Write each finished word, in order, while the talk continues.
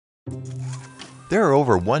There are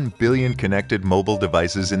over 1 billion connected mobile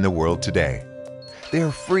devices in the world today. They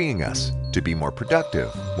are freeing us to be more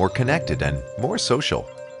productive, more connected, and more social.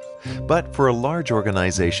 But for a large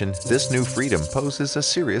organization, this new freedom poses a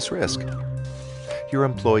serious risk. Your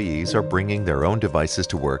employees are bringing their own devices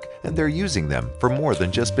to work, and they're using them for more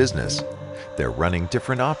than just business. They're running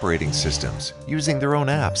different operating systems, using their own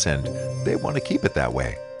apps, and they want to keep it that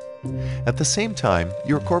way. At the same time,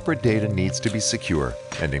 your corporate data needs to be secure,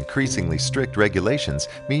 and increasingly strict regulations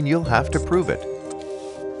mean you'll have to prove it.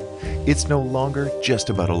 It's no longer just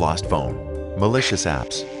about a lost phone. Malicious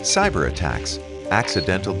apps, cyber attacks,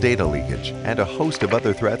 accidental data leakage, and a host of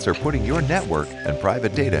other threats are putting your network and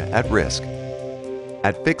private data at risk.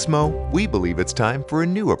 At Fixmo, we believe it's time for a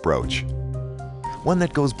new approach. One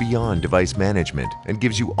that goes beyond device management and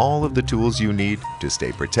gives you all of the tools you need to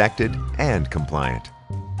stay protected and compliant.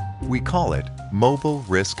 We call it Mobile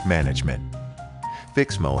Risk Management.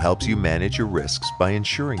 Fixmo helps you manage your risks by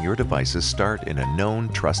ensuring your devices start in a known,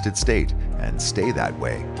 trusted state and stay that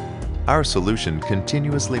way. Our solution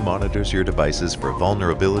continuously monitors your devices for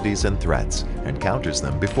vulnerabilities and threats and counters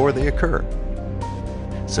them before they occur.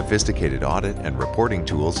 Sophisticated audit and reporting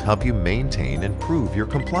tools help you maintain and prove your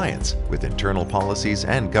compliance with internal policies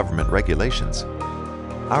and government regulations.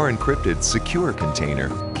 Our encrypted, secure container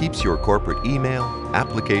keeps your corporate email,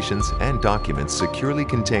 applications, and documents securely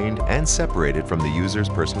contained and separated from the user's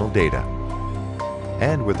personal data.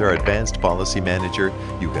 And with our advanced policy manager,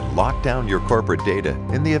 you can lock down your corporate data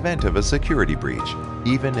in the event of a security breach,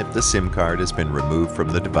 even if the SIM card has been removed from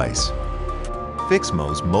the device.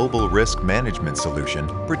 Fixmo's Mobile Risk Management solution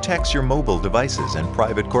protects your mobile devices and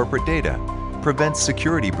private corporate data, prevents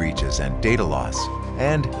security breaches and data loss,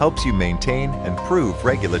 and helps you maintain and prove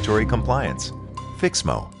regulatory compliance.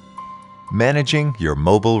 Fixmo. Managing your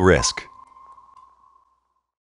mobile risk.